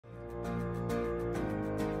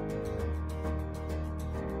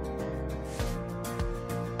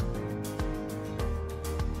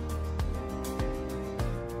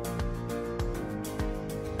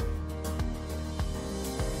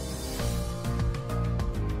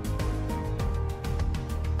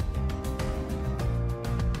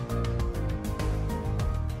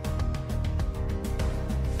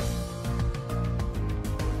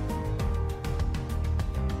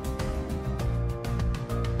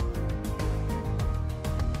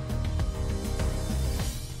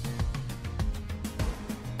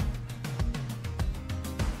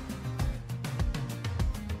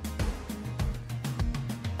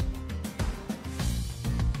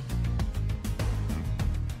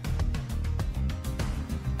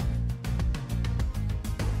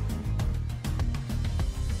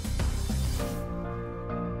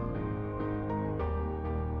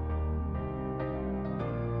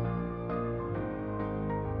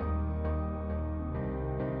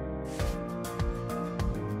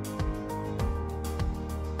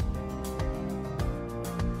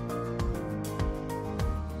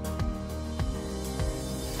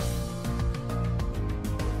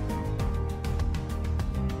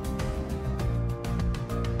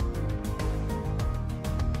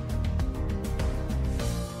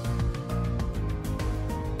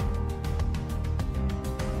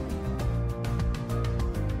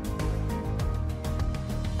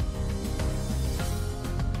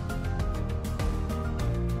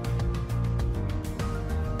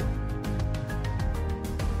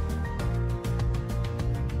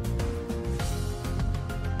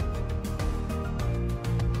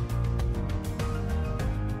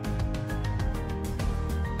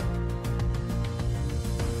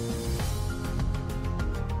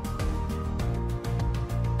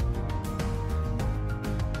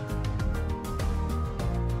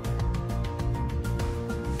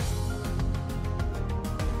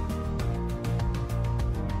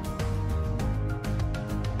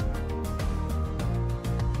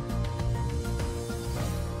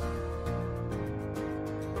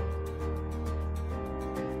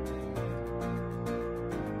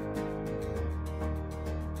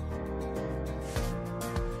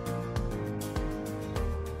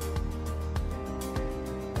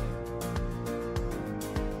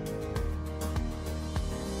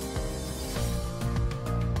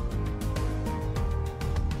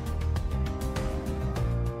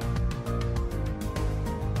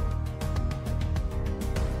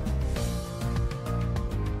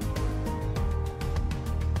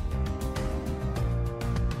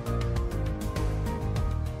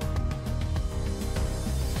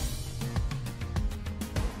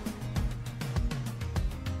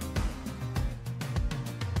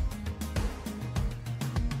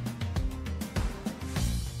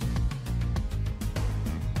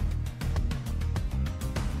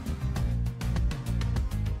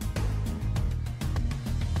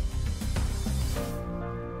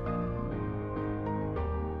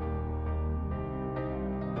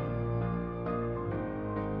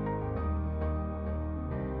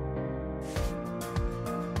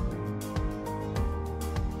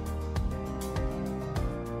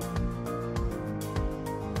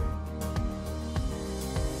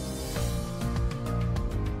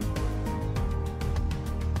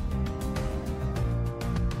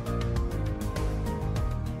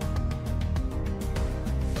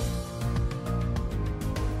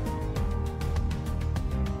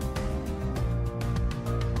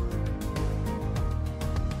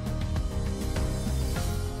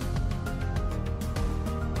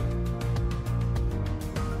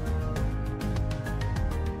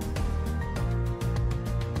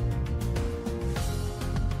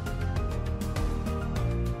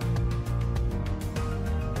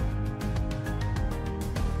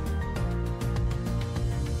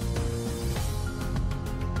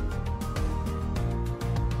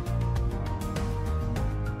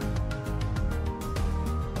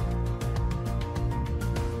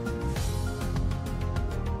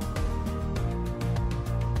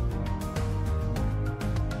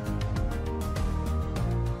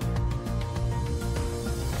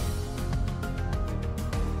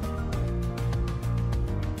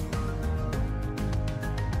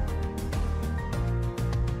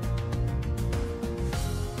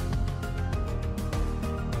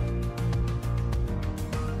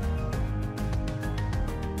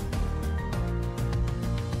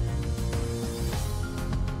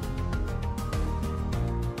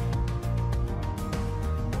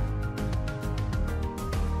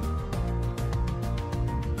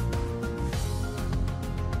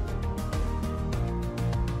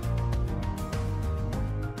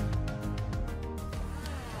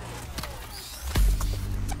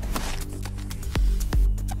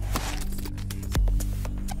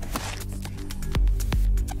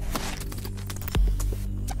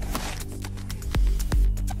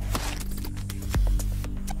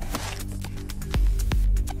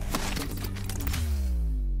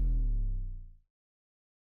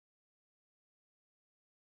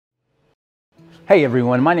Hey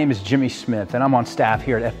everyone, my name is Jimmy Smith and I'm on staff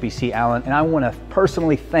here at FBC Allen, and I want to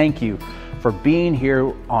personally thank you for being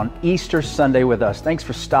here on Easter Sunday with us. Thanks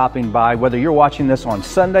for stopping by. Whether you're watching this on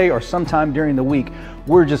Sunday or sometime during the week,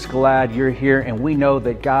 we're just glad you're here, and we know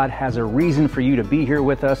that God has a reason for you to be here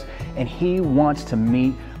with us, and He wants to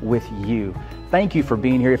meet with you. Thank you for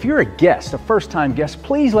being here. If you're a guest, a first-time guest,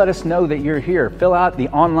 please let us know that you're here. Fill out the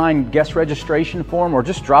online guest registration form or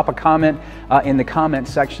just drop a comment in the comment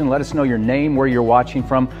section. Let us know your name, where you're watching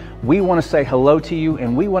from. We want to say hello to you,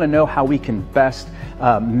 and we want to know how we can best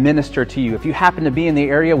minister to you. If you happen to be in the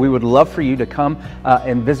area, we would love for you to come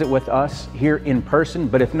and visit with us here in person.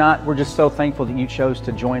 But if not, we're just so thankful that you chose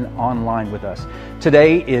to join online with us.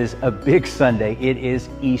 Today is a big Sunday. It is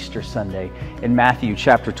Easter Sunday. In Matthew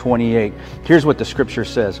chapter 28, here's what the scripture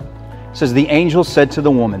says. It says, "The angel said to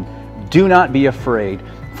the woman, 'Do not be afraid,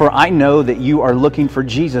 for I know that you are looking for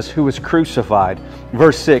Jesus who was crucified.'"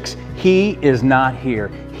 Verse 6, "He is not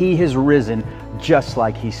here. He has risen just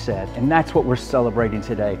like He said." And that's what we're celebrating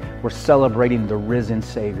today. We're celebrating the risen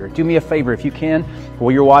Savior. Do me a favor, if you can,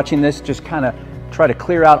 while you're watching this, just kind of try to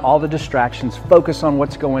clear out all the distractions, focus on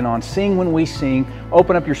what's going on, sing when we sing,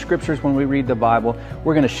 open up your scriptures when we read the Bible.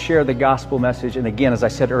 We're going to share the gospel message. And again, as I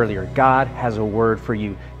said earlier, God has a word for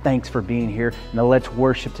you. Thanks for being here. Now let's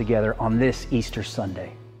worship together on this Easter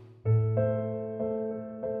Sunday.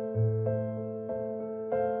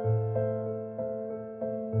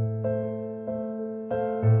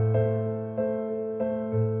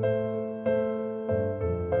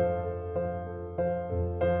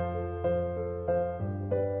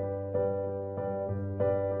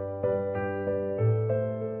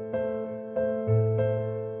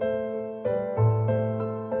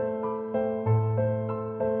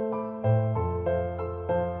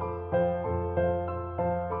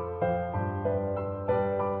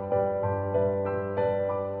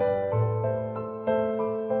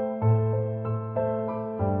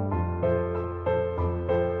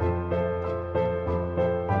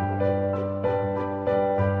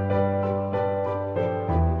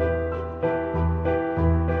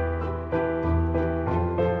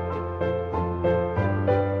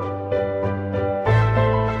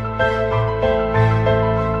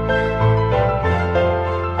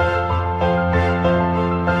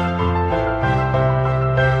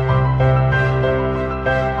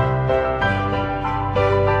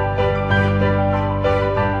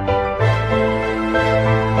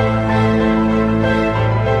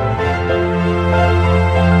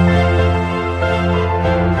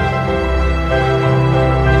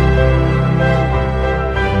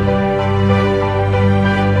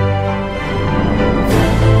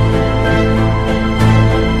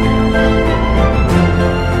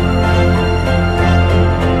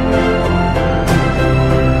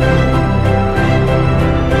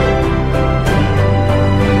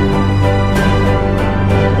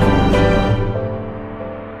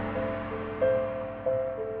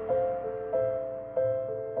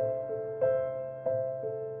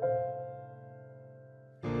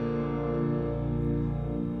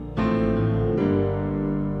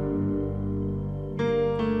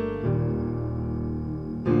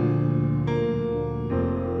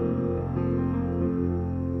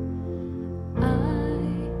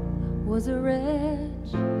 Was a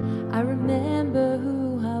wretch, I remember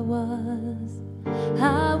who I was.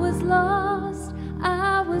 I was lost,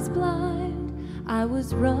 I was blind, I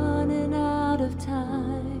was running out of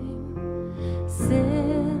time.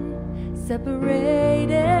 Sin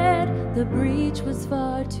separated, the breach was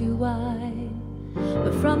far too wide.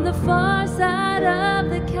 But from the far side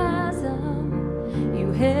of the chasm,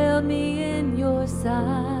 you held me in your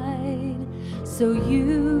side. So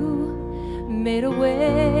you made a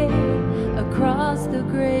way across the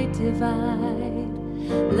great divide,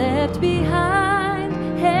 left behind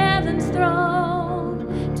heaven's throne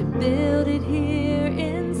to build it here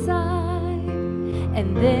inside.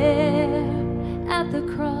 And there at the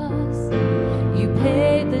cross, you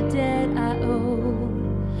paid the debt I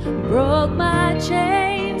owed, broke my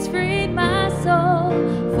chains, freed my soul.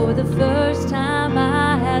 For the first time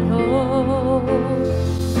I had hope.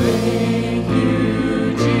 Thank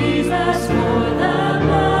you, Jesus, for the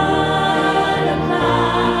blood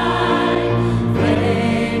applied.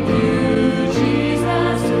 Thank you,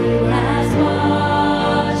 Jesus, who has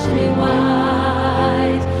washed me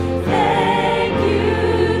white. Thank you,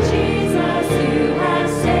 Jesus, who has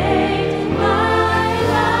saved my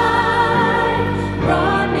life,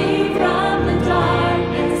 brought me from the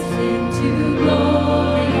darkness into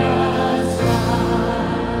glorious light.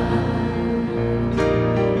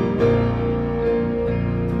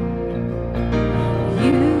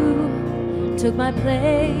 You took my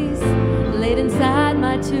place, laid inside inside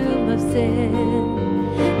my tomb of sin.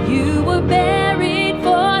 You were buried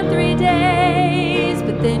for 3 days,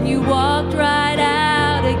 but then you walked right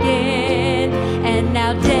out again. And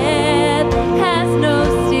now death has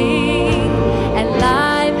no sting, and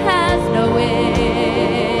life has no end.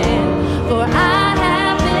 For I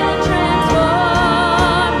have been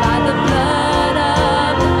transformed by the blood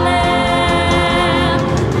of the Lamb.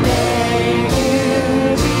 Thank you,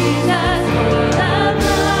 Jesus, for the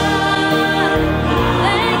blood.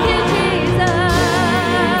 Thank you, Jesus.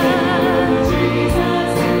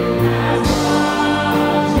 Jesus has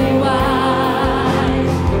washed me white.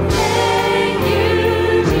 Thank you,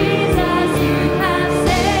 Jesus, you have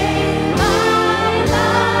saved my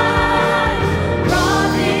life. Brought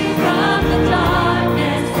me from the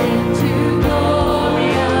darkness into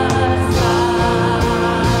glorious light.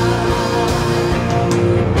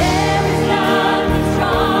 There is nothing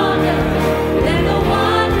stronger than the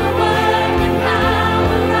wonder working power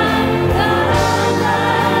of the blood.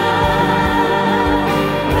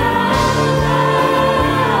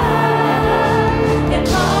 It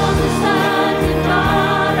calls the sons and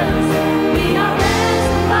daughters. We are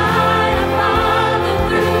ransomed by our Father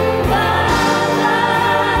through the blood.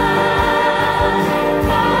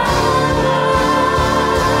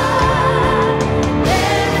 There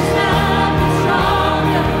is nothing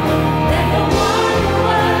stronger than the wonder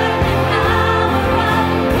working power of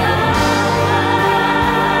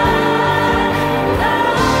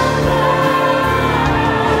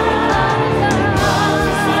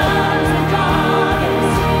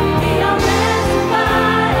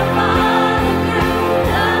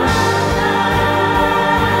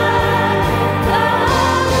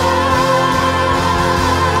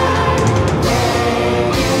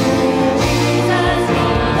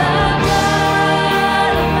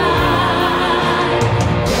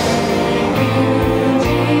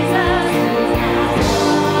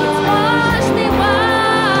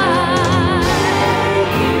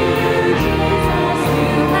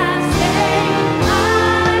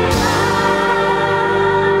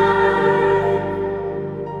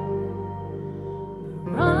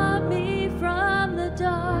brought me from the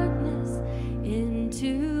darkness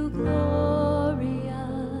into glorious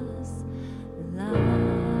light.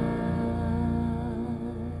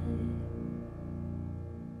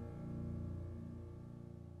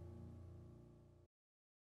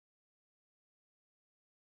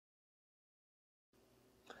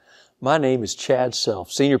 My name is Chad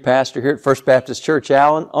Self, Senior Pastor here at First Baptist Church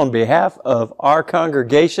Allen. On behalf of our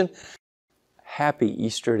congregation, happy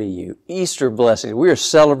Easter to you. Easter blessings. We are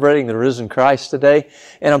celebrating the risen Christ today,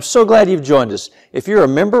 and I'm so glad you've joined us. If you're a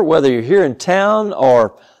member, whether you're here in town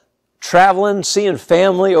or traveling, seeing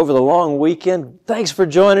family over the long weekend, thanks for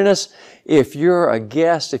joining us. If you're a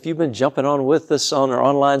guest, if you've been jumping on with us on our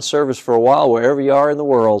online service for a while, wherever you are in the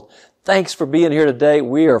world, thanks for being here today.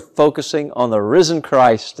 We are focusing on the risen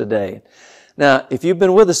Christ today. Now, if you've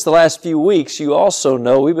been with us the last few weeks, you also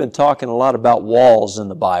know we've been talking a lot about walls in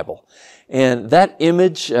the Bible. And that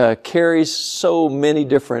image carries so many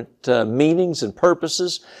different meanings and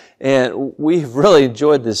purposes. And we've really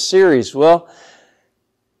enjoyed this series. Well,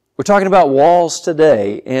 we're talking about walls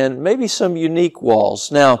today, and maybe some unique walls.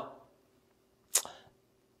 Now,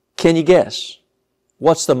 can you guess?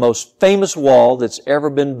 What's the most famous wall that's ever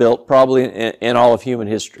been built, probably in all of human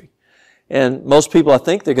history? And most people, I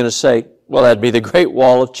think, they're going to say, well, that'd be the Great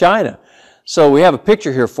Wall of China. So we have a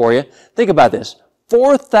picture here for you. Think about this.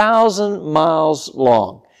 4,000 miles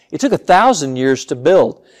long. It took 1,000 years to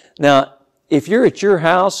build. Now, if you're at your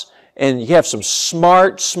house and you have some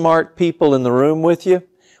smart people in the room with you,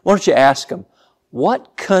 why don't you ask them,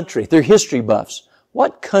 what country, they're history buffs,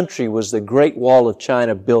 what country was the Great Wall of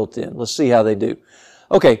China built in? Let's see how they do.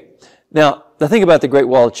 Okay, now, the thing about the Great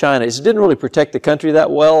Wall of China is it didn't really protect the country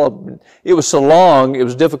that well. It was so long, it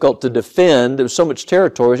was difficult to defend. There was so much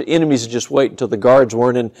territory, enemies would just wait until the guards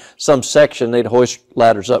weren't in some section. They'd hoist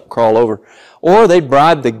ladders up, crawl over. Or they'd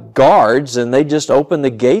bribe the guards and they'd just open the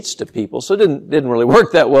gates to people. So it didn't really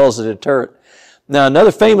work that well as a deterrent. Now,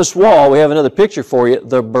 another famous wall, we have another picture for you,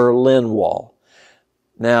 the Berlin Wall.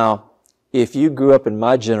 Now, if you grew up in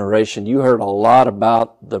my generation, you heard a lot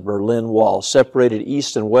about the Berlin Wall, separated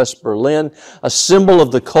East and West Berlin, a symbol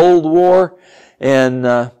of the Cold War,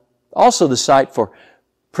 and also the site for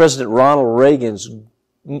President Ronald Reagan's,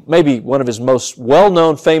 maybe one of his most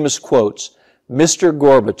well-known famous quotes, Mr.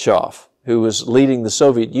 Gorbachev, who was leading the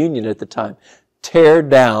Soviet Union at the time, tear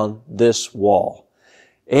down this wall.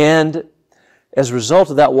 And as a result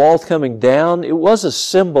of that wall coming down, it was a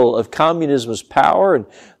symbol of communism's power, and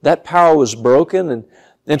that power was broken.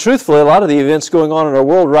 And truthfully, a lot of the events going on in our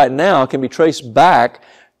world right now can be traced back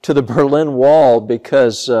to the Berlin Wall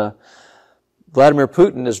because Vladimir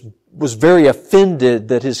Putin was very offended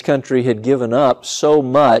that his country had given up so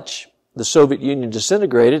much. The Soviet Union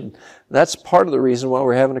disintegrated. That's part of the reason why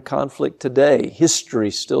we're having a conflict today.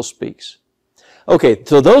 History still speaks. Okay,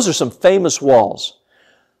 so those are some famous walls.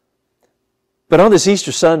 But on this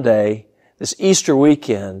Easter Sunday, this Easter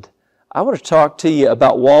weekend, I want to talk to you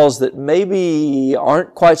about walls that maybe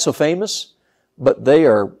aren't quite so famous, but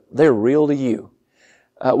they're real to you.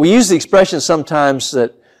 We use the expression sometimes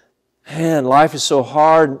that, man, life is so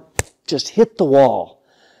hard, just hit the wall.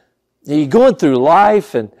 You're going through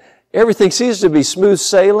life and everything seems to be smooth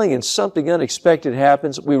sailing and something unexpected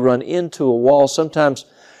happens. We run into a wall. Sometimes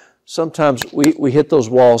we hit those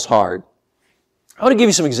walls hard. I want to give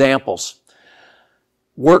you some examples.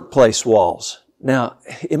 Workplace walls. Now,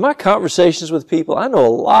 in my conversations with people, I know a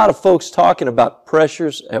lot of folks talking about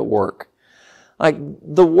pressures at work. Like,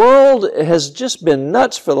 the world has just been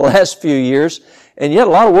nuts for the last few years, and yet a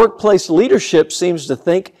lot of workplace leadership seems to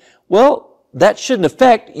think, well, that shouldn't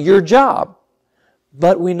affect your job.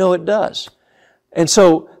 But we know it does. And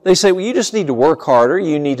so they say, well, you just need to work harder.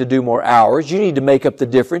 You need to do more hours. You need to make up the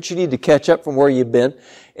difference. You need to catch up from where you've been.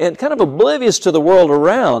 And kind of oblivious to the world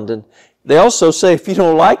around. And they also say, if you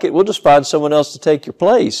don't like it, we'll just find someone else to take your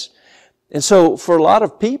place. And so for a lot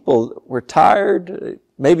of people, we're tired.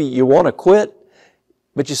 Maybe you want to quit,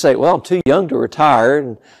 but you say, well, I'm too young to retire.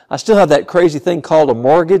 And I still have that crazy thing called a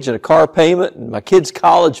mortgage and a car payment and my kid's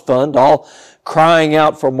college fund, all crying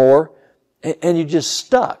out for more. And you're just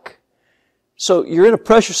stuck. So you're in a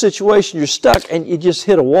pressure situation, you're stuck, and you just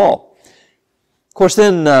hit a wall. Of course,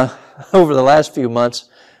 then over the last few months,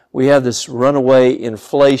 we have this runaway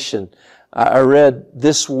inflation. I read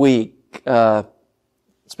this week,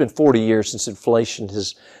 it's been 40 years since inflation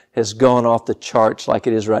has gone off the charts like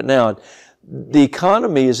it is right now. And the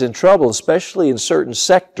economy is in trouble, especially in certain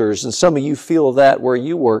sectors, and some of you feel that where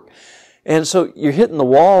you work. And so you're hitting the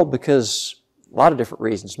wall because a lot of different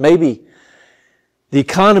reasons. Maybe the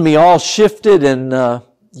economy all shifted and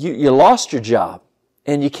you lost your job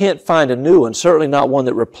and you can't find a new one, certainly not one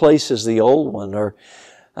that replaces the old one. Or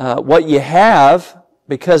what you have,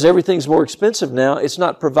 because everything's more expensive now, it's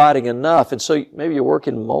not providing enough. And so maybe you're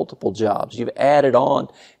working multiple jobs. You've added on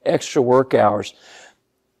extra work hours.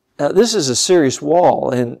 This is a serious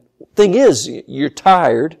wall. And thing is, you're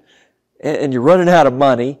tired and you're running out of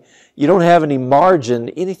money. You don't have any margin.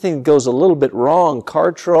 Anything that goes a little bit wrong,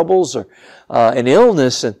 car troubles or an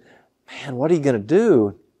illness, and man, what are you going to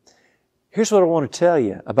do? Here's what I want to tell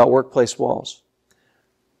you about workplace walls.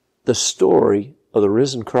 The story of the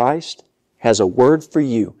risen Christ has a word for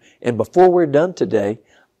you. And before we're done today,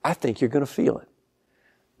 I think you're going to feel it.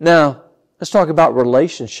 Now, let's talk about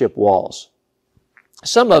relationship walls.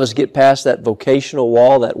 Some of us get past that vocational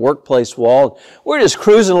wall, that workplace wall. We're just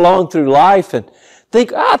cruising along through life and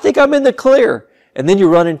think, I think I'm in the clear. And then you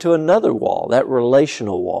run into another wall, that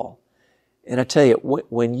relational wall. And I tell you,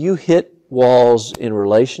 when you hit walls in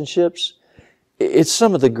relationships, it's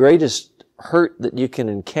some of the greatest hurt that you can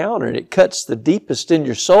encounter. And it cuts the deepest in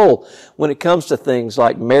your soul when it comes to things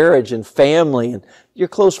like marriage and family and your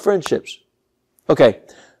close friendships. Okay,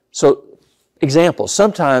 so examples.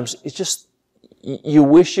 Sometimes it's just you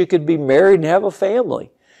wish you could be married and have a family.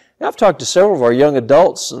 Now, I've talked to several of our young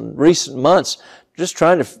adults in recent months just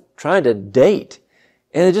trying to date.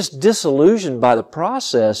 And they're just disillusioned by the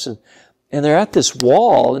process. And they're at this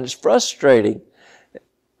wall, and it's frustrating.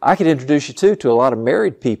 I could introduce you to a lot of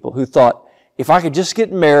married people who thought, if I could just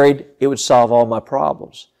get married, it would solve all my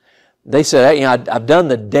problems. They said, hey, I've done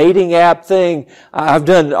the dating app thing. I've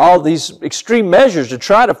done all these extreme measures to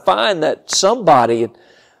try to find that somebody. And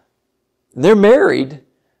they're married,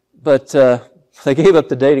 but they gave up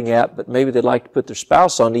the dating app, but maybe they'd like to put their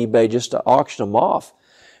spouse on eBay just to auction them off.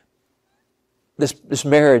 This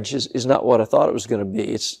marriage is not what I thought it was going to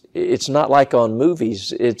be. It's not like on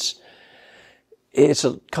movies. It's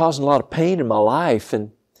causing a lot of pain in my life.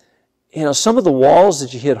 And, some of the walls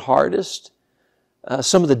that you hit hardest,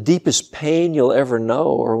 some of the deepest pain you'll ever know,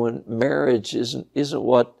 or when marriage isn't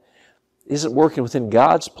working within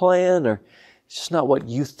God's plan, or it's just not what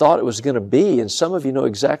you thought it was going to be. And some of you know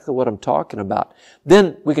exactly what I'm talking about.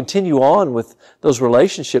 Then we continue on with those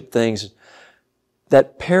relationship things,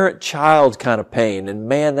 that parent-child kind of pain. And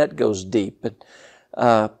man, that goes deep. But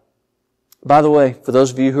by the way, for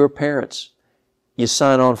those of you who are parents, you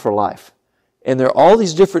sign on for life. And there are all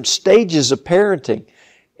these different stages of parenting.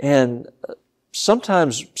 And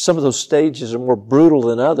sometimes some of those stages are more brutal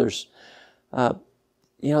than others.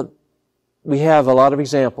 We have a lot of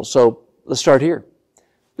examples. So let's start here.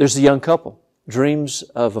 There's a young couple, dreams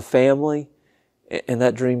of a family, and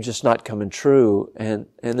that dream's just not coming true, and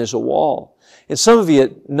there's a wall. And some of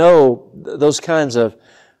you know those kinds of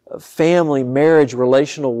family, marriage,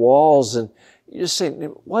 relational walls, and you're just saying,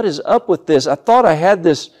 what is up with this? I thought I had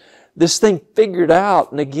this thing figured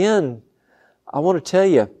out. And again, I want to tell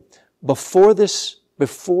you, before this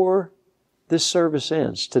service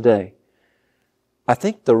ends today, I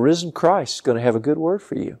think the risen Christ is going to have a good word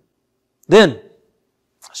for you. Then,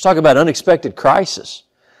 let's talk about unexpected crisis.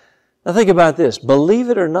 Now think about this. Believe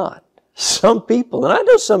it or not, some people, and I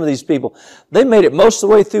know some of these people, they made it most of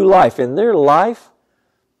the way through life. In their life,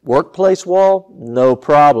 workplace wall, no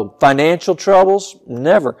problem. Financial troubles,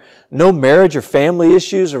 never. No marriage or family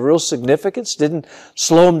issues of real significance, didn't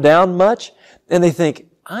slow them down much. And they think,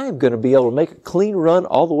 I am going to be able to make a clean run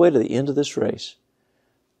all the way to the end of this race.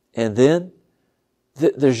 And then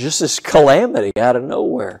there's just this calamity out of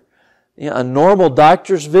nowhere. You know, a normal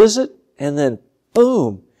doctor's visit, and then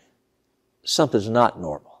boom, something's not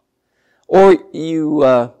normal. Or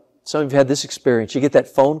some of you had this experience. You get that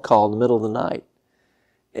phone call in the middle of the night.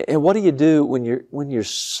 And what do you do when you're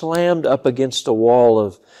slammed up against a wall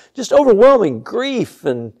of just overwhelming grief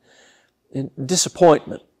and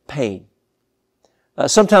disappointment, pain?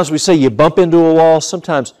 Sometimes we say you bump into a wall.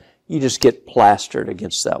 Sometimes you just get plastered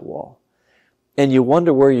against that wall. And you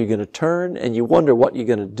wonder where you're going to turn, and you wonder what you're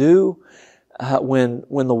going to do when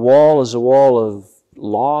the wall is a wall of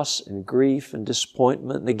loss and grief and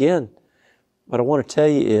disappointment. And again, what I want to tell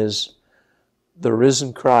you is the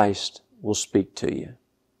risen Christ will speak to you.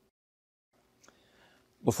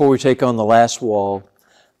 Before we take on the last wall,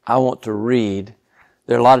 I want to read.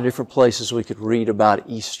 There are a lot of different places we could read about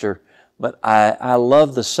Easter, but I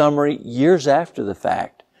love the summary years after the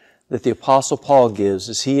fact that the Apostle Paul gives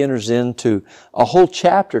as he enters into a whole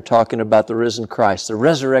chapter talking about the risen Christ, the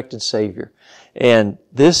resurrected Savior. And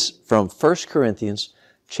this from 1 Corinthians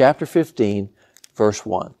chapter 15, verse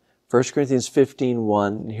 1. 1 Corinthians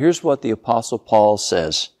 15:1. Here's what the Apostle Paul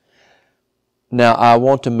says. Now I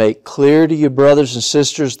want to make clear to you, brothers and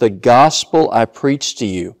sisters, the gospel I preached to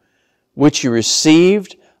you, which you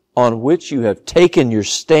received, on which you have taken your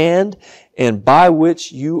stand, and by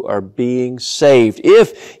which you are being saved,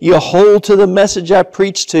 if you hold to the message I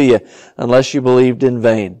preached to you, unless you believed in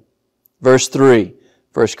vain. Verse 3,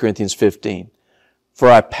 1 Corinthians 15. For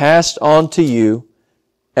I passed on to you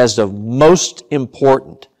as of most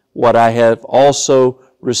important what I have also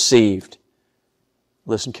received.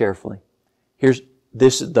 Listen carefully.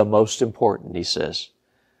 This is the most important, he says.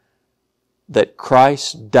 That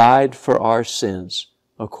Christ died for our sins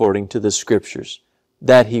according to the Scriptures,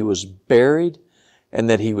 that He was buried, and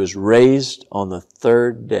that He was raised on the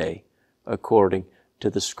third day according to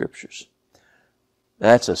the Scriptures.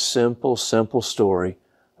 That's a simple, simple story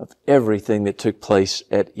of everything that took place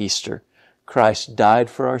at Easter. Christ died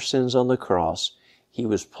for our sins on the cross. He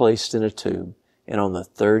was placed in a tomb. And on the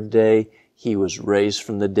third day, He was raised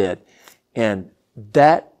from the dead. And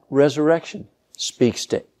that resurrection speaks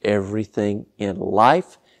to everything in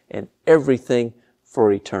life and everything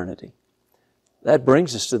for eternity. That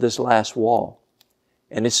brings us to this last wall.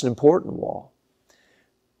 And it's an important wall.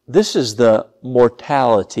 This is the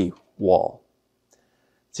mortality wall.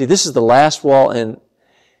 See, this is the last wall, and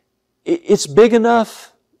it's big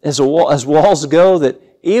enough as walls go that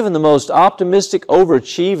even the most optimistic,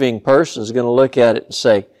 overachieving person is going to look at it and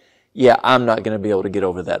say, yeah, I'm not going to be able to get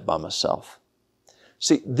over that by myself.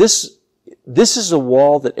 See, this is a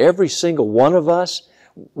wall that every single one of us,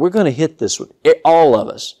 we're going to hit this one, all of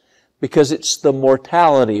us, because it's the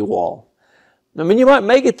mortality wall. I mean, you might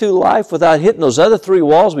make it through life without hitting those other three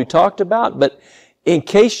walls we talked about, but in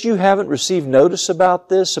case you haven't received notice about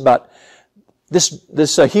this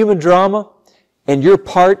human drama and your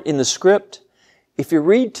part in the script, if you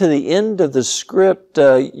read to the end of the script,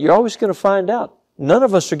 you're always going to find out none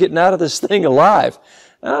of us are getting out of this thing alive.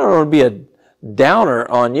 I don't want to be a downer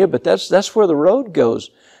on you, but that's where the road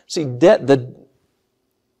goes. See,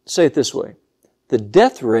 say it this way. The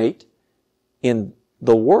death rate in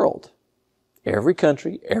the world, every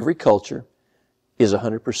country, every culture, is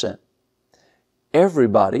 100%.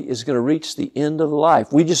 Everybody is going to reach the end of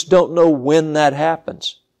life. We just don't know when that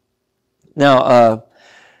happens. Now,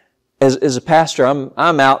 as a pastor,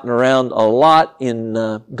 I'm out and around a lot in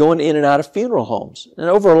going in and out of funeral homes, and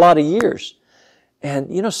over a lot of years.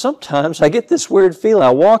 And, you know, sometimes I get this weird feeling.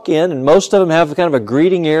 I walk in, and most of them have kind of a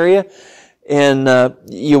greeting area, and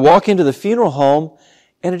you walk into the funeral home,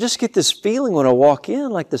 and I just get this feeling when I walk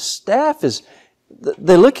in, like the staff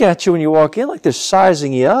they look at you when you walk in like they're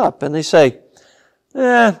sizing you up, and they say,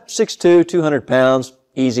 6'2", 200 pounds,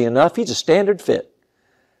 easy enough. He's a standard fit.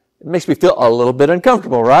 It makes me feel a little bit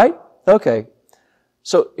uncomfortable, right? Okay.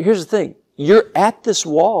 So here's the thing. you're at this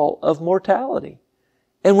wall of mortality.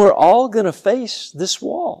 And we're all going to face this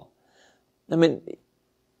wall. I mean,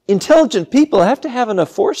 intelligent people have to have enough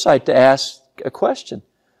foresight to ask a question.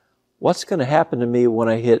 What's going to happen to me when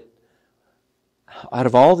I hit, out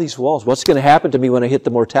of all these walls, what's going to happen to me when I hit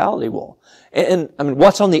the mortality wall? And I mean,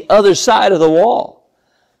 what's on the other side of the wall?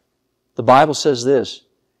 The Bible says this,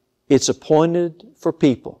 it's appointed for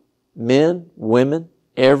people, men, women,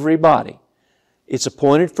 everybody. It's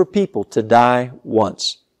appointed for people to die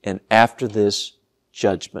once, and after this,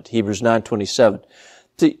 judgment. Hebrews 9:27.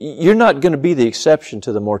 You're not going to be the exception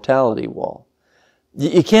to the mortality wall.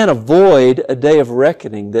 You can't avoid a day of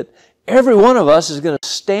reckoning that every one of us is going to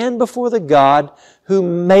stand before the God who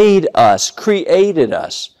made us, created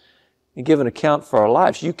us, and give an account for our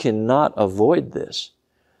lives. You cannot avoid this.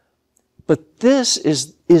 But this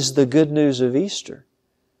is the good news of Easter.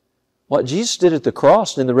 What Jesus did at the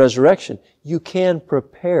cross and in the resurrection, you can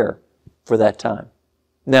prepare for that time.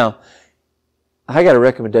 Now, I got a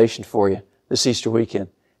recommendation for you this Easter weekend,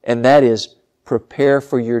 and that is prepare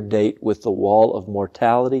for your date with the wall of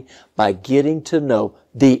mortality by getting to know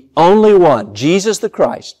the only one, Jesus the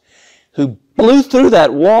Christ, who blew through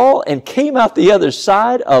that wall and came out the other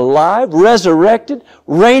side alive, resurrected,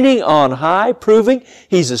 reigning on high, proving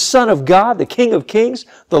He's the Son of God, the King of Kings,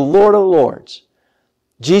 the Lord of Lords.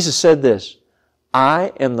 Jesus said this,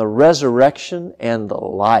 I am the resurrection and the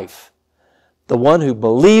life. The one who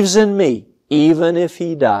believes in me, even if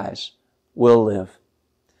he dies, will live.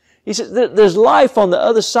 He said, there's life on the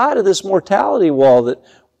other side of this mortality wall that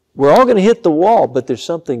we're all going to hit the wall, but there's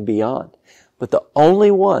something beyond. But the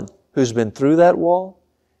only one who's been through that wall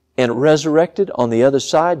and resurrected on the other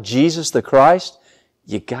side, Jesus the Christ,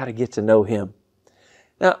 you got to get to know Him.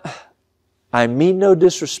 Now, I mean no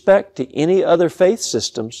disrespect to any other faith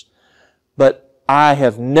systems, but I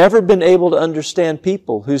have never been able to understand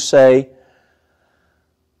people who say,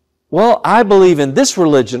 well, I believe in this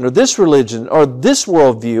religion or this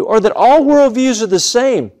worldview, or that all worldviews are the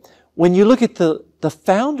same. When you look at the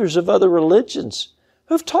founders of other religions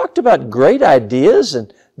who've talked about great ideas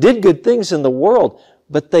and did good things in the world,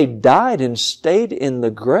 but they died and stayed in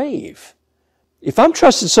the grave. If I'm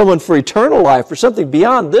trusting someone for eternal life or something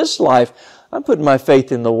beyond this life, I'm putting my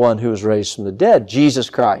faith in the one who was raised from the dead, Jesus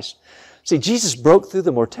Christ. See, Jesus broke through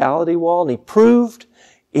the mortality wall and He proved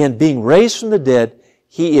in being raised from the dead,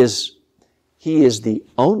 He is the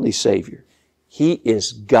only Savior. He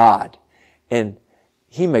is God. And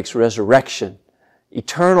He makes resurrection,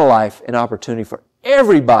 eternal life, an opportunity for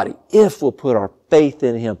everybody if we'll put our faith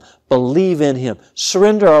in Him, believe in Him,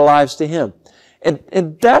 surrender our lives to Him.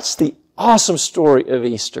 And that's the awesome story of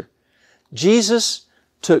Easter. Jesus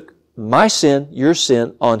took my sin, your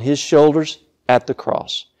sin, on His shoulders at the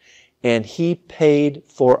cross. And He paid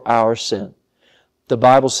for our sin. The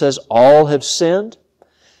Bible says all have sinned.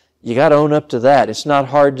 You got to own up to that. It's not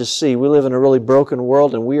hard to see. We live in a really broken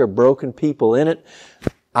world and we are broken people in it.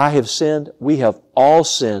 I have sinned. We have all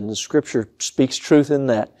sinned. The Scripture speaks truth in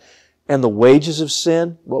that. And the wages of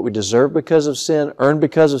sin, what we deserve because of sin, earned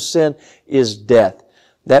because of sin, is death.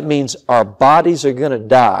 That means our bodies are going to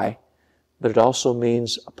die, but it also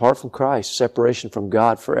means, apart from Christ, separation from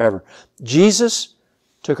God forever. Jesus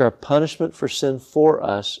took our punishment for sin for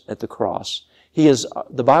us at the cross.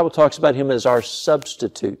 The Bible talks about Him as our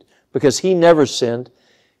substitute because He never sinned.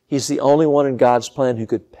 He's the only one in God's plan who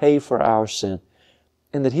could pay for our sin.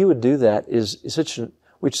 And that He would do that is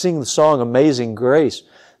we sing the song Amazing Grace.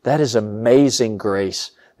 That is amazing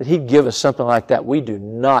grace. That He'd give us something like that we do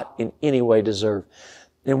not in any way deserve.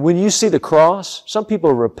 And when you see the cross, some people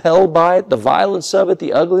are repelled by it, the violence of it,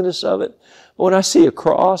 the ugliness of it. But when I see a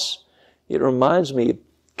cross, it reminds me,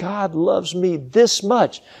 God loves me this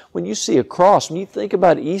much. When you see a cross, when you think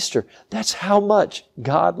about Easter, that's how much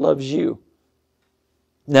God loves you.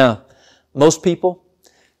 Now, most people,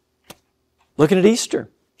 looking at Easter,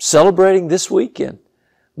 celebrating this weekend,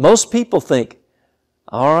 most people think,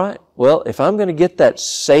 all right, well, if I'm going to get that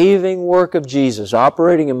saving work of Jesus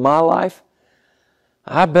operating in my life,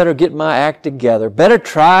 I better get my act together. Better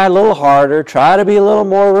try a little harder, try to be a little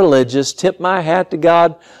more religious, tip my hat to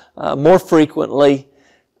God more frequently.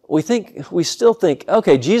 We still think,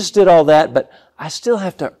 okay, Jesus did all that, but I still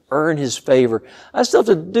have to earn His favor. I still have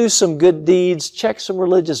to do some good deeds, check some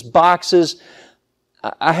religious boxes.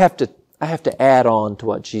 I have to add on to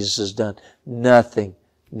what Jesus has done. Nothing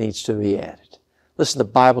needs to be added. Listen, the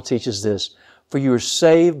Bible teaches this. For you are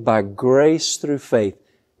saved by grace through faith.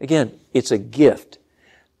 Again, it's a gift.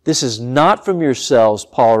 This is not from yourselves,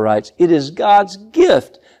 Paul writes. It is God's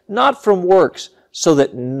gift, not from works, so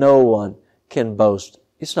that no one can boast.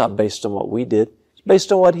 It's not based on what we did. It's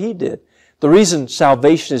based on what He did. The reason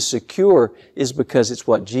salvation is secure is because it's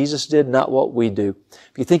what Jesus did, not what we do.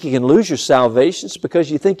 If you think you can lose your salvation, it's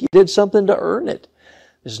because you think you did something to earn it.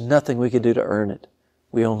 There's nothing we can do to earn it.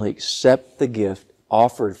 We only accept the gift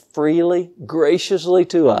offered freely, graciously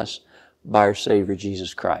to us by our Savior,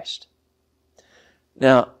 Jesus Christ.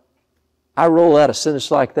 Now, I roll out a sentence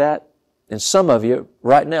like that, and some of you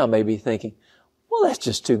right now may be thinking, well, that's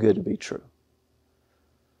just too good to be true.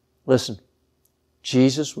 Listen,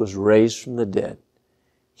 Jesus was raised from the dead.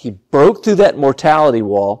 He broke through that mortality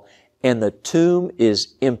wall, and the tomb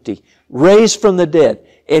is empty. Raised from the dead.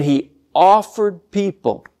 And He offered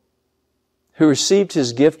people who received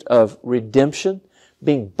His gift of redemption,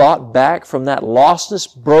 being bought back from that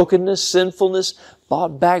lostness, brokenness, sinfulness,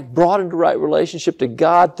 bought back, brought into right relationship to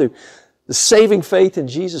God through the saving faith in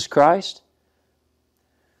Jesus Christ.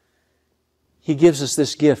 He gives us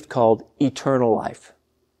this gift called eternal life.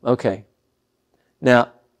 Okay.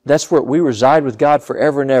 Now, that's where we reside with God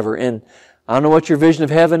forever and ever. And I don't know what your vision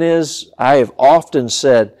of heaven is. I have often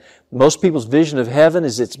said most people's vision of heaven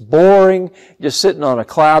is it's boring, just sitting on a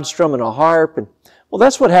cloud strumming a harp. And well,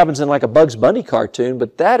 that's what happens in like a Bugs Bunny cartoon,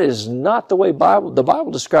 but that is not the way the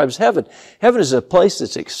Bible describes heaven. Heaven is a place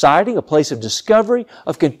that's exciting, a place of discovery,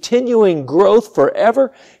 of continuing growth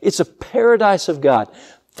forever. It's a paradise of God.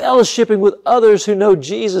 Fellowshipping with others who know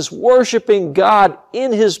Jesus, worshiping God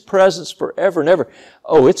in His presence forever and ever.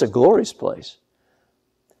 Oh, it's a glorious place.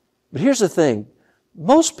 But here's the thing.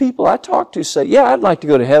 Most people I talk to say, yeah, I'd like to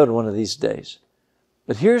go to heaven one of these days.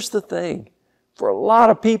 But here's the thing. For a lot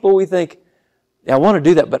of people, we think, yeah, I want to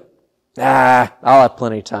do that, but I'll have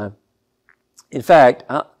plenty of time. In fact,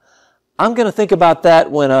 I'm going to think about that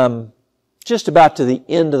when I'm just about to the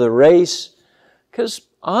end of the race, because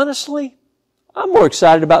honestly, I'm more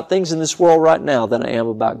excited about things in this world right now than I am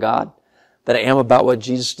about God, than I am about what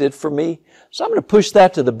Jesus did for me. So I'm going to push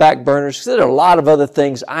that to the back burners because there are a lot of other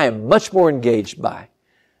things I am much more engaged by.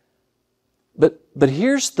 But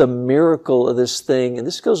here's the miracle of this thing, and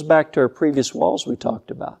this goes back to our previous walls we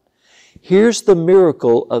talked about. Here's the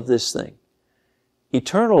miracle of this thing.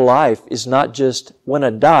 Eternal life is not just when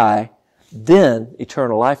I die, then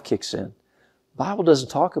eternal life kicks in. The Bible doesn't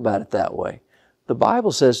talk about it that way. The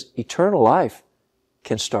Bible says eternal life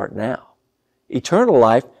can start now. Eternal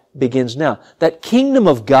life begins now. That kingdom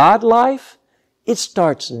of God life, it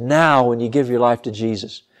starts now when you give your life to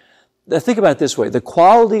Jesus. Now think about it this way. The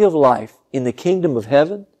quality of life in the kingdom of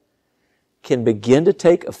heaven can begin to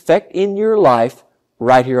take effect in your life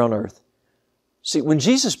right here on earth. See, when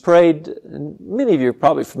Jesus prayed, and many of you are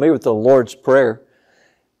probably familiar with the Lord's Prayer,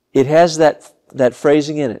 it has that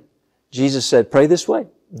phrasing in it. Jesus said, pray this way.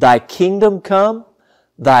 Thy kingdom come,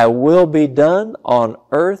 thy will be done on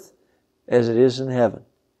earth as it is in heaven.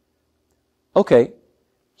 Okay,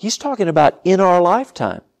 He's talking about in our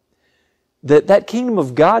lifetime. That kingdom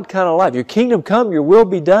of God kind of life. Your kingdom come, your will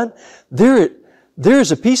be done.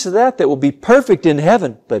 There's a piece of that will be perfect in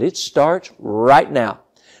heaven, but it starts right now.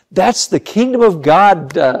 That's the kingdom of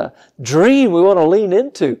God dream we want to lean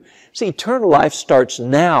into. See, eternal life starts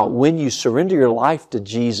now when you surrender your life to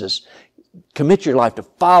Jesus. Commit your life to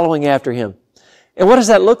following after Him. And what does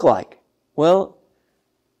that look like? Well,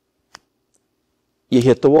 you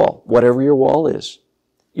hit the wall, whatever your wall is.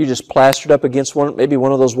 You just plastered up against maybe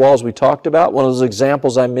one of those walls we talked about, one of those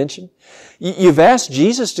examples I mentioned. You've asked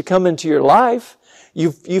Jesus to come into your life.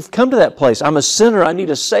 You've come to that place. I'm a sinner. I need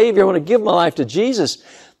a Savior. I want to give my life to Jesus.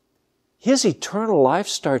 His eternal life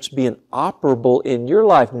starts being operable in your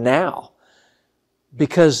life now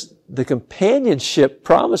because the companionship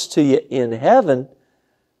promised to you in heaven,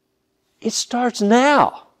 it starts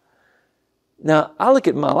now. Now, I look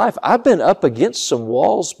at my life. I've been up against some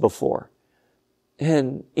walls before,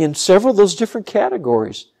 and in several of those different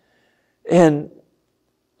categories. And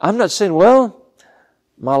I'm not saying, well,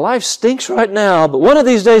 my life stinks right now, but one of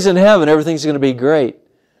these days in heaven, everything's going to be great.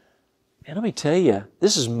 And let me tell you,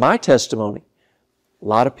 this is my testimony. A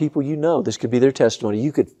lot of people you know, this could be their testimony.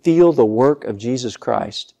 You could feel the work of Jesus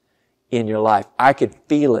Christ in your life. I could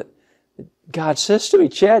feel it. God says to me,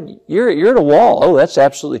 Chad, you're at a wall. Oh, that's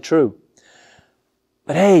absolutely true.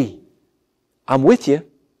 But hey, I'm with you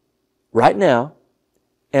right now,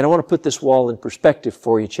 and I want to put this wall in perspective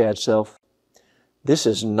for you, Chad Self. This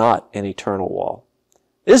is not an eternal wall.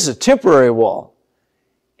 This is a temporary wall.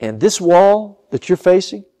 And this wall that you're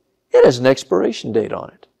facing, it has an expiration date on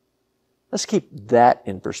it. Let's keep that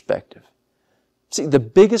in perspective. See, the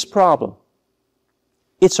biggest problem,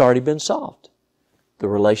 it's already been solved. The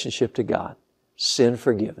relationship to God. Sin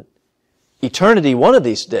forgiven. Eternity one of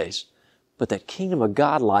these days. But that kingdom of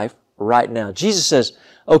God life right now. Jesus says,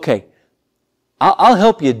 okay, I'll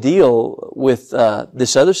help you deal with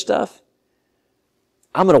this other stuff.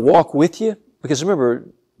 I'm going to walk with you. Because remember,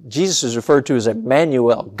 Jesus is referred to as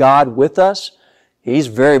Emmanuel, God with us. He's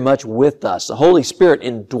very much with us. The Holy Spirit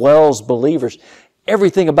indwells believers.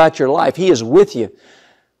 Everything about your life, He is with you.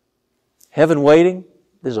 Heaven waiting,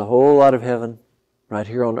 there's a whole lot of heaven right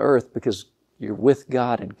here on earth because you're with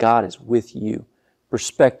God and God is with you.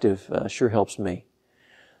 Perspective sure helps me.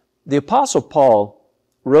 The Apostle Paul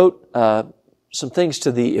wrote some things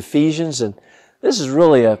to the Ephesians, and this is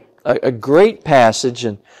really a great passage,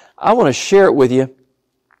 and I want to share it with you.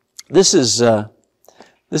 This is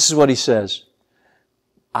what he says.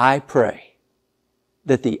 I pray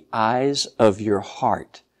that the eyes of your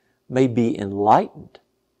heart may be enlightened.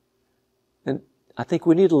 And I think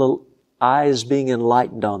we need a little eyes being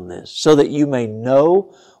enlightened on this, so that you may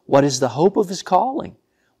know what is the hope of His calling,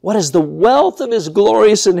 what is the wealth of His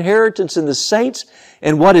glorious inheritance in the saints,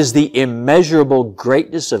 and what is the immeasurable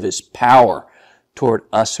greatness of His power toward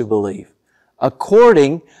us who believe.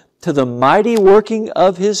 According to the mighty working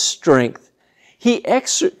of His strength,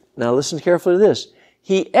 now listen carefully to this.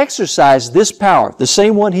 He exercised this power, the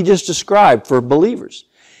same one He just described for believers.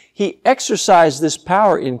 He exercised this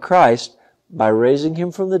power in Christ by raising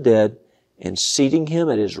Him from the dead and seating Him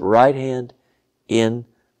at His right hand in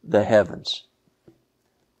the heavens.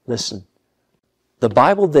 Listen, the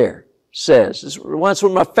Bible there says, it's one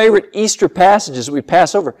of my favorite Easter passages that we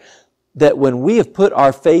pass over, that when we have put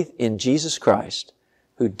our faith in Jesus Christ,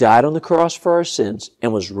 who died on the cross for our sins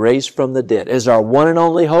and was raised from the dead as our one and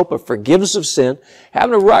only hope of forgiveness of sin,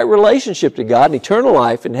 having a right relationship to God and eternal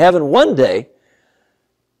life in heaven one day,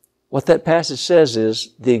 what that passage says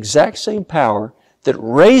is the exact same power that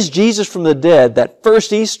raised Jesus from the dead that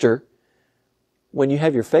first Easter, when you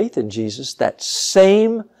have your faith in Jesus, that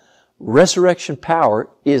same resurrection power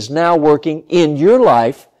is now working in your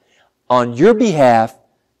life on your behalf,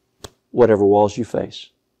 whatever walls you face.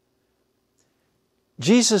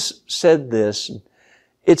 Jesus said this, and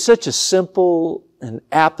it's such a simple and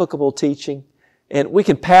applicable teaching, and we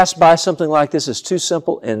can pass by something like this as too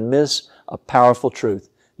simple and miss a powerful truth.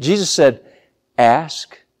 Jesus said,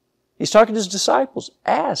 ask. He's talking to His disciples.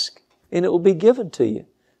 Ask, and it will be given to you.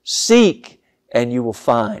 Seek, and you will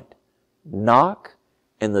find. Knock,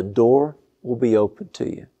 and the door will be open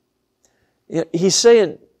to you. He's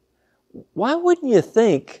saying, why wouldn't you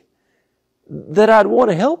think that I'd want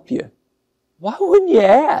to help you? Why wouldn't you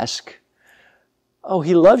ask? Oh,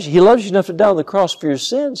 He loves you. He loves you enough to die on the cross for your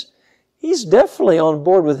sins. He's definitely on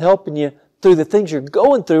board with helping you through the things you're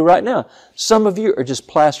going through right now. Some of you are just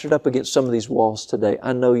plastered up against some of these walls today.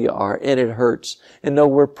 I know you are, and it hurts. And no,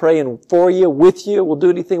 we're praying for you, with you. We'll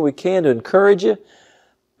do anything we can to encourage you.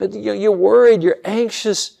 But you're worried, you're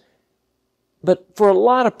anxious. But for a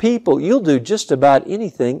lot of people, you'll do just about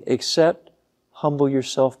anything except humble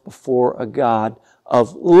yourself before a God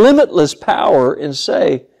of limitless power and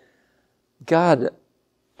say, God,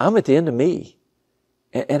 I'm at the end of me,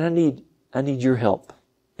 and I need your help,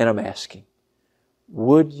 and I'm asking,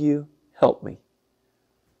 would you help me?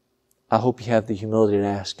 I hope you have the humility to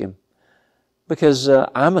ask Him, because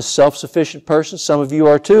I'm a self-sufficient person. Some of you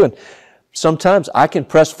are too, and sometimes I can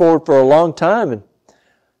press forward for a long time, and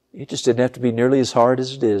it just didn't have to be nearly as hard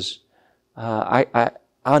as it is.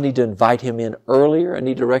 I need to invite Him in earlier. I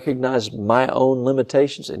need to recognize my own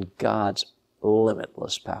limitations and God's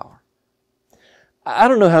limitless power. I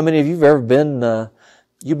don't know how many of you have ever been,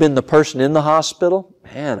 you've been the person in the hospital.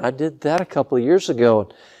 Man, I did that a couple of years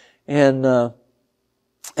ago. And the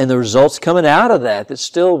results coming out of that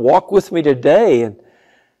still walk with me today. And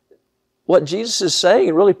what Jesus is saying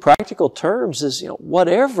in really practical terms is,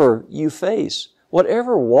 whatever you face,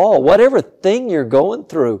 whatever wall, whatever thing you're going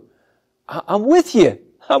through, I'm with you.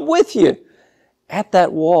 I'm with you at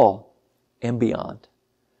that wall and beyond.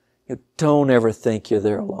 Don't ever think you're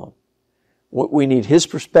there alone. We need His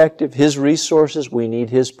perspective, His resources. We need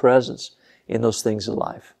His presence in those things in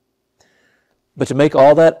life. But to make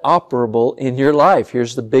all that operable in your life,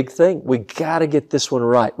 here's the big thing. We got to get this one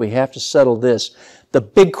right. We have to settle this. The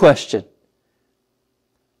big question.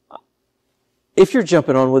 If you're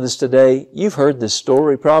jumping on with us today, you've heard this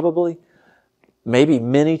story probably. Maybe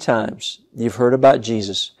many times you've heard about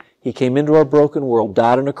Jesus. He came into our broken world,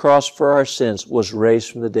 died on a cross for our sins, was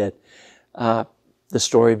raised from the dead. The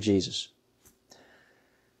story of Jesus.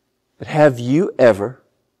 But have you ever,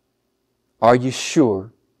 are you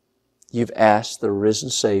sure you've asked the risen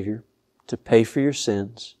Savior to pay for your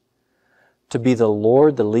sins, to be the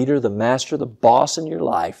Lord, the leader, the master, the boss in your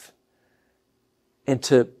life, and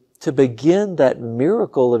to begin that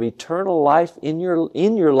miracle of eternal life in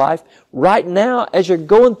your life right now as you're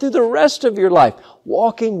going through the rest of your life,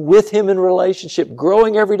 walking with Him in relationship,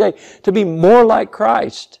 growing every day to be more like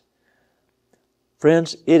Christ?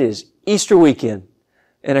 Friends, it is Easter weekend,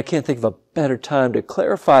 and I can't think of a better time to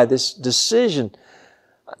clarify this decision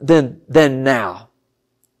than now.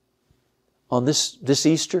 On this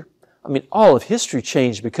Easter, I mean, all of history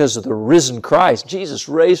changed because of the risen Christ. Jesus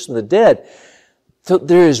raised from the dead. So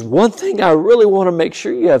there is one thing I really want to make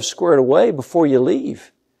sure you have squared away before you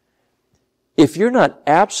leave. If you're not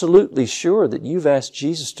absolutely sure that you've asked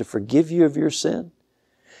Jesus to forgive you of your sin,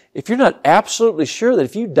 if you're not absolutely sure that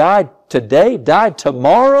if you died today, died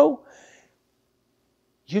tomorrow,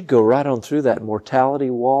 you'd go right on through that mortality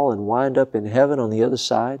wall and wind up in heaven on the other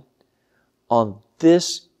side, on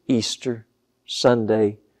this Easter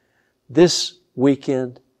Sunday, this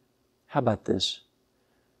weekend, how about this?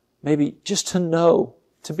 Maybe just to know,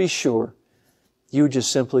 to be sure, you would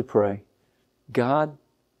just simply pray, God,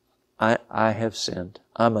 I have sinned.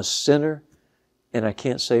 I'm a sinner and I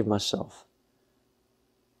can't save myself.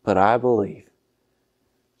 But I believe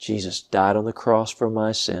Jesus died on the cross for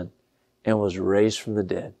my sin and was raised from the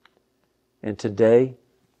dead. And today,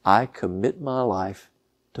 I commit my life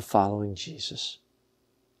to following Jesus.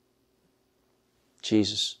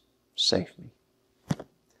 Jesus, save me.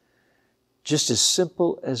 Just as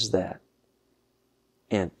simple as that.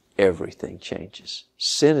 And everything changes.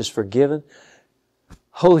 Sin is forgiven.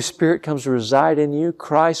 Holy Spirit comes to reside in you.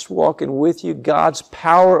 Christ walking with you. God's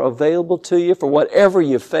power available to you for whatever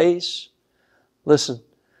you face. Listen,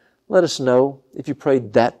 let us know if you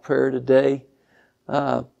prayed that prayer today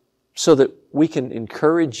so that we can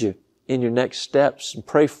encourage you in your next steps and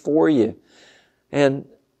pray for you. And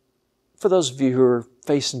for those of you who are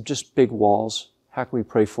facing just big walls, how can we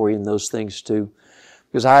pray for you in those things too?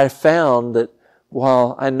 Because I have found that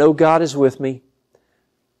while I know God is with me,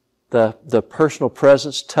 the personal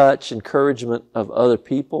presence, touch, encouragement of other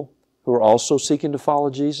people who are also seeking to follow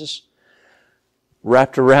Jesus,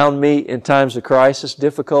 wrapped around me in times of crisis,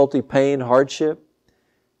 difficulty, pain, hardship,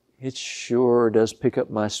 it sure does pick up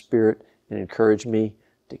my spirit and encourage me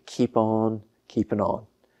to keep on keeping on.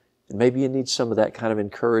 And maybe you need some of that kind of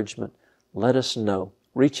encouragement. Let us know.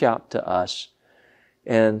 Reach out to us.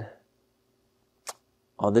 And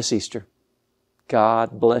on this Easter,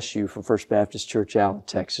 God bless you from First Baptist Church, Allen,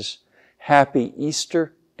 Texas. Happy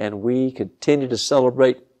Easter, and we continue to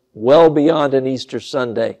celebrate well beyond an Easter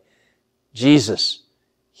Sunday. Jesus,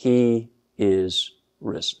 He is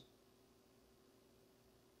risen.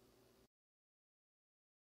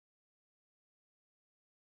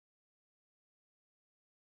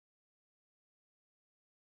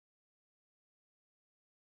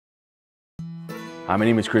 Hi, my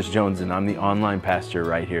name is Chris Jones, and I'm the online pastor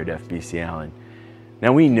right here at FBC Allen.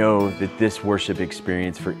 Now, we know that this worship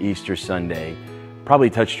experience for Easter Sunday probably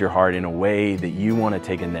touched your heart in a way that you want to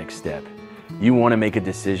take a next step. You want to make a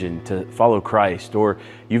decision to follow Christ, or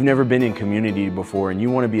you've never been in community before and you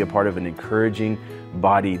want to be a part of an encouraging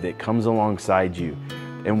body that comes alongside you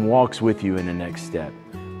and walks with you in the next step.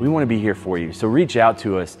 We want to be here for you. So reach out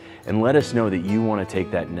to us and let us know that you want to take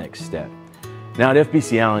that next step. Now at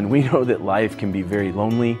FBC Allen, we know that life can be very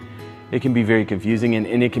lonely, it can be very confusing,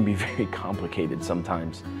 and it can be very complicated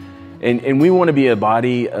sometimes. And we want to be a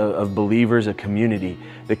body of believers, a community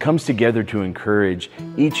that comes together to encourage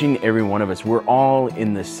each and every one of us. We're all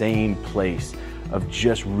in the same place of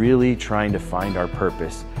just really trying to find our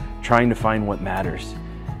purpose, trying to find what matters.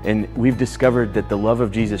 And we've discovered that the love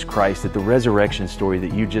of Jesus Christ, that the resurrection story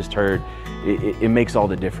that you just heard, it makes all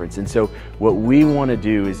the difference. And so what we want to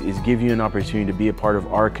do is give you an opportunity to be a part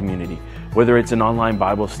of our community, whether it's an online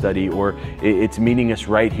Bible study or it's meeting us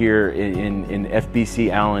right here in FBC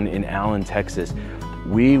Allen in Allen, Texas.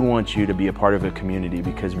 We want you to be a part of a community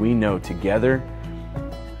because we know together,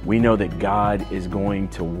 we know that God is going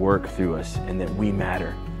to work through us and that we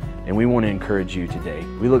matter. And we want to encourage you today.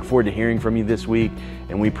 We look forward to hearing from you this week,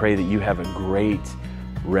 and we pray that you have a great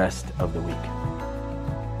rest of the week.